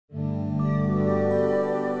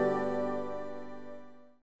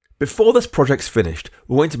Before this project's finished,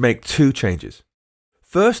 we're going to make two changes.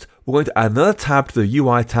 First, we're going to add another tab to the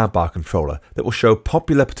UITabBarController that will show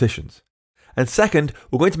popular petitions. And second,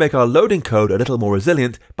 we're going to make our loading code a little more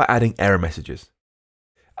resilient by adding error messages.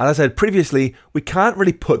 As I said previously, we can't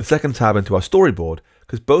really put the second tab into our storyboard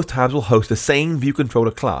because both tabs will host the same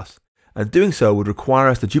viewController class, and doing so would require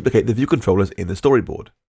us to duplicate the viewControllers in the storyboard.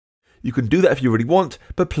 You can do that if you really want,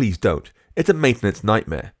 but please don't. It's a maintenance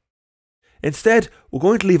nightmare. Instead, we're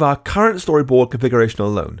going to leave our current storyboard configuration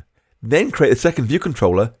alone, then create a second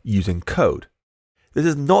viewController using code. This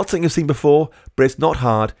is not something you've seen before, but it's not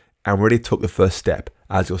hard and we already took the first step,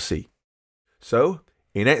 as you'll see. So,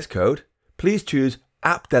 in Xcode, please choose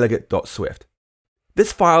appdelegate.swift.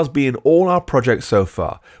 This file's been in all our projects so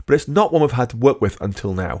far, but it's not one we've had to work with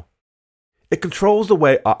until now. It controls the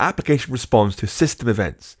way our application responds to system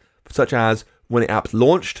events, such as when the app's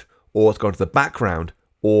launched, or it's gone to the background,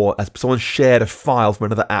 or as someone shared a file from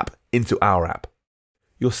another app into our app.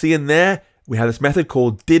 You'll see in there, we have this method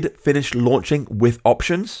called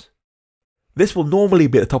didFinishLaunchingWithOptions. This will normally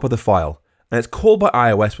be at the top of the file, and it's called by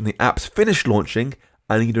iOS when the app's finished launching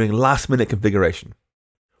and you're doing last-minute configuration.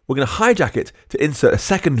 We're going to hijack it to insert a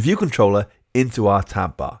second viewController into our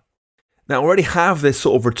tab bar. Now, we already have this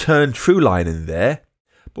sort of return true line in there,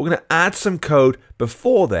 but we're going to add some code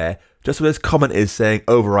before there, just so this comment is saying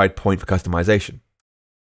override point for customization.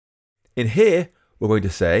 In here, we're going to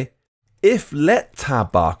say, if let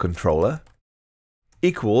tab bar controller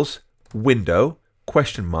equals window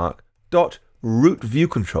dot root view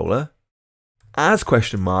controller as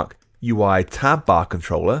UI tab bar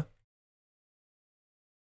controller,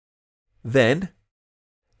 then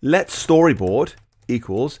let storyboard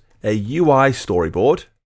equals a UI storyboard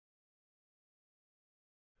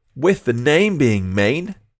with the name being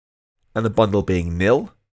main and the bundle being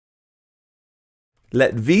nil.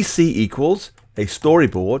 Let VC equals a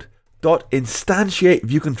storyboard dot instantiate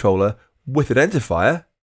viewController with identifier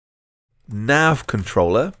nav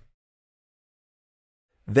controller.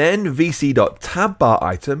 Then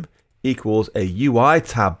vc.tabBarItem equals a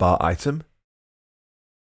UITabBarItem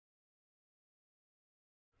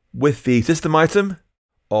with the system item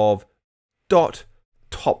of dot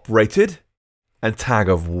top rated and tag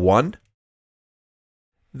of 1.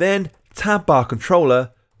 Then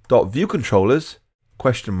tabBarController dot viewControllers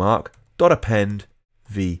dot append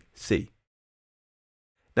VC.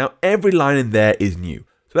 Now every line in there is new,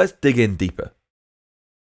 so let's dig in deeper.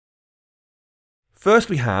 First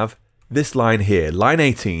we have this line here, line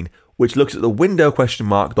 18, which looks at the window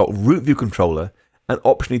dot root view controller and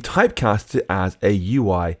optionally typecasts it as a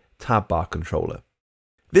UI tab bar controller.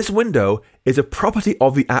 This window is a property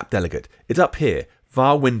of the app delegate. It's up here.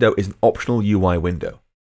 var window is an optional UI window.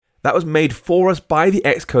 That was made for us by the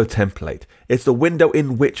Xcode template. It's the window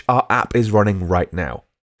in which our app is running right now.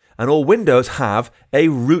 And all windows have a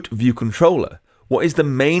root view controller. What is the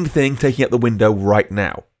main thing taking up the window right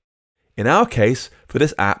now? In our case, for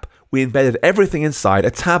this app, we embedded everything inside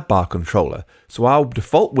a tab bar controller. So our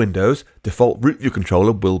default Windows default root view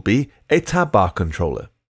controller will be a tab bar controller.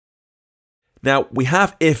 Now we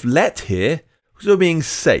have if let here, because we're being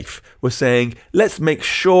safe. We're saying, let's make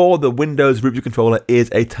sure the Windows root view controller is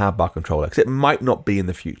a tab bar controller, because it might not be in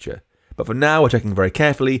the future. But for now, we're checking very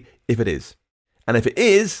carefully if it is. And if it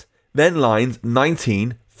is, then lines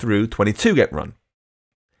 19 through 22 get run.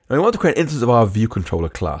 Now we want to create an instance of our view controller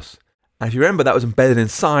class. And if you remember, that was embedded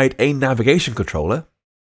inside a navigation controller.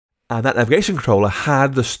 And that navigation controller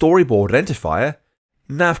had the storyboard identifier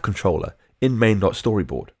nav controller in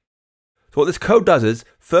main.storyboard. So what this code does is,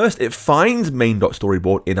 first it finds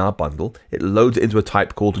main.storyboard in our bundle, it loads it into a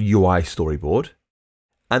type called UI storyboard,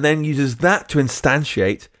 and then uses that to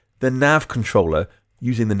instantiate the nav controller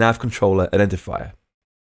using the nav controller identifier.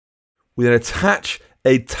 We then attach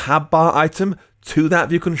a tab bar item to that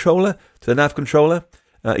view controller, to the nav controller,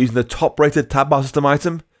 using the top rated tab bar system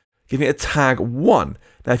item, giving it a tag 1.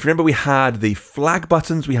 Now if you remember, we had the flag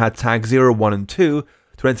buttons, we had tag 0, 1 and 2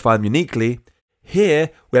 to identify them uniquely. Here,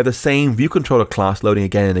 we have the same viewController class loading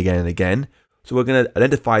again and again and again, so we're going to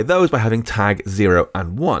identify those by having tag 0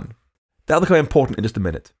 and 1. That'll become important in just a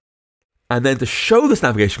minute. And then to show this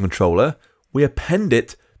navigation controller, we append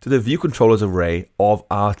it to the viewControllers array of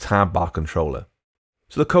our tab bar controller.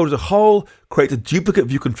 So the code as a whole creates a duplicate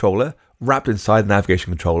viewController wrapped inside the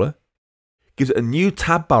navigation controller, gives it a new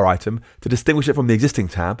tab bar item to distinguish it from the existing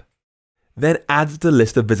tab, then adds it to the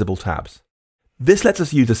list of visible tabs. This lets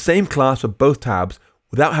us use the same class for both tabs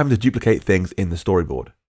without having to duplicate things in the storyboard.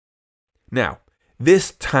 Now,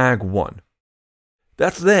 this tag 1,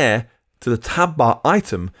 that's there to the tab bar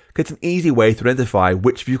item, gets an easy way to identify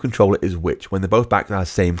which view controller is which when they're both backed to our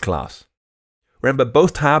same class. Remember,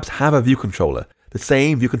 both tabs have a view controller, the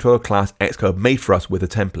same view controller class Xcode made for us with a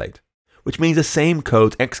template, which means the same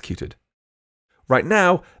code's executed. Right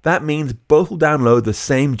now, that means both will download the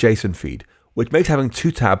same JSON feed, which makes having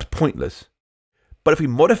two tabs pointless. But if we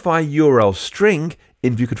modify URL string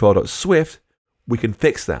in viewcontroller.swift, we can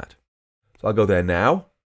fix that. So I'll go there now,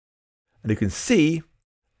 and you can see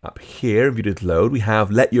up here in view.load, we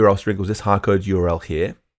have let URL string equals this hardcoded URL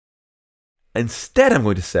here. Instead, I'm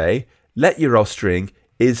going to say let URL string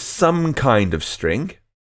is some kind of string.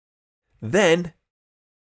 Then,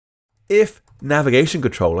 if navigation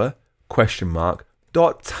controller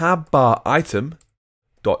dot tab bar item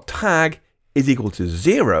dot tag is equal to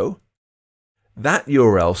 0, that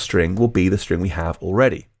URL string will be the string we have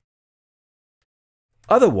already.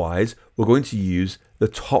 Otherwise, we're going to use the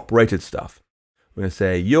top rated stuff. We're going to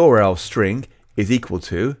say URL string is equal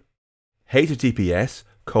to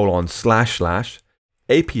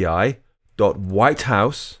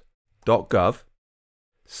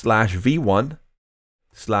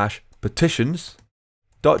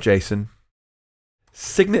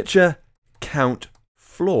signature count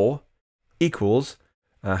floor equals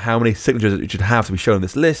how many signatures it should have to be shown in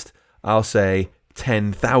this list. I'll say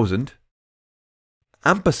 10,000.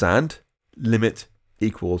 Ampersand limit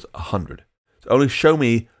equals 100. So only show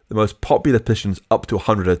me the most popular petitions up to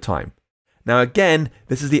 100 at a time. Now again,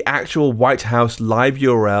 this is the actual Whitehouse live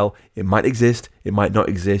URL. It might exist, it might not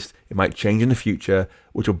exist, it might change in the future,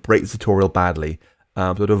 which will break the tutorial badly.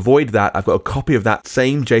 So to avoid that, I've got a copy of that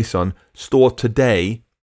same JSON stored today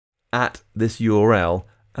at this URL.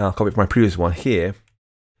 I'll copy it from my previous one here.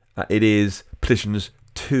 It is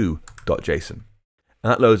petitions2.json.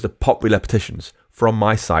 And that loads the popular petitions from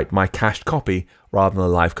my site, my cached copy, rather than a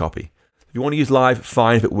live copy. If you want to use live,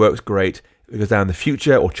 fine. If it works, great. If it goes down in the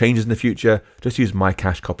future or changes in the future, just use my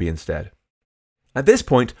cached copy instead. At this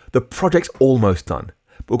point, the project's almost done,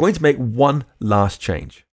 but we're going to make one last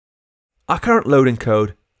change. Our current loading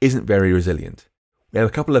code isn't very resilient. We have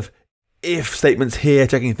a couple of if statements here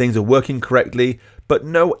checking things are working correctly, but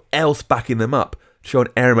no else backing them up to show an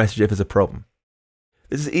error message if there's a problem.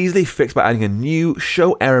 This is easily fixed by adding a new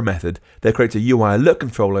show error method that creates a UI alert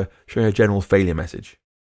controller showing a general failure message.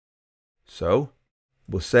 So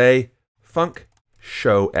we'll say func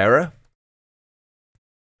show error,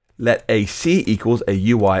 let AC equals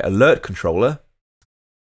a UI alert controller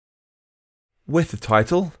with the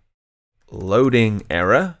title loading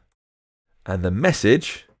error and the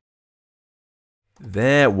message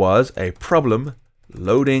there was a problem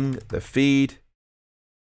loading the feed.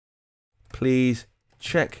 Please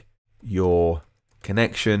check your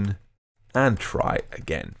connection and try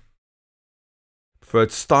again.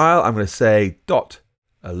 Preferred style, I'm going to say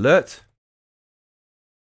 .alert.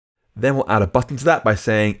 Then we'll add a button to that by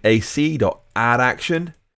saying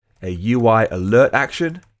AC.addAction, a UI alert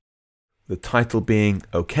action, the title being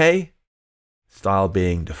OK, style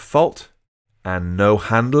being default, and no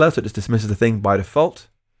handler, so it just dismisses the thing by default.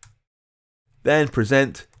 Then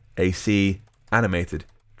present AC animated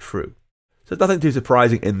true. So there's nothing too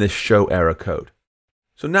surprising in this show error code.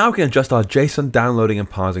 So now we can adjust our JSON downloading and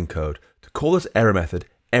parsing code to call this error method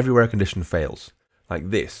everywhere a condition fails. Like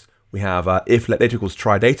this. We have if let data equals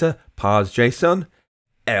try data, parse JSON,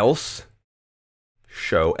 else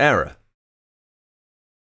show error.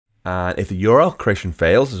 And if the URL creation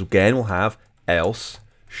fails, again we'll have else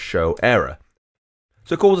show error.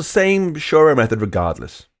 So it calls the same show error method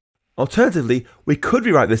regardless. Alternatively, we could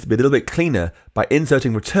rewrite this to be a little bit cleaner by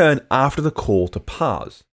inserting return after the call to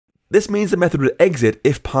parse. This means the method would exit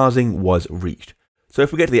if parsing was reached. So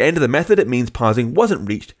if we get to the end of the method, it means parsing wasn't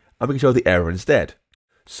reached and we can show the error instead.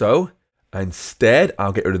 So instead,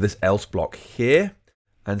 I'll get rid of this else block here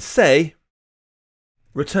and say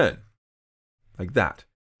return, like that.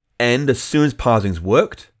 End as soon as parsing's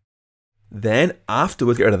worked. Then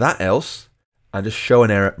afterwards, get rid of that else and just show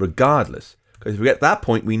an error regardless. Because if we get to that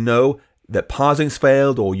point, we know that parsing's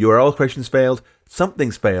failed or URL creation's failed,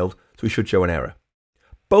 something's failed, so we should show an error.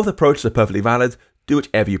 Both approaches are perfectly valid, do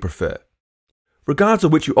whichever you prefer. Regardless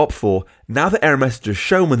of which you opt for, now the error message is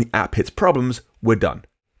shown when the app hits problems, we're done.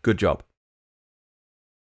 Good job.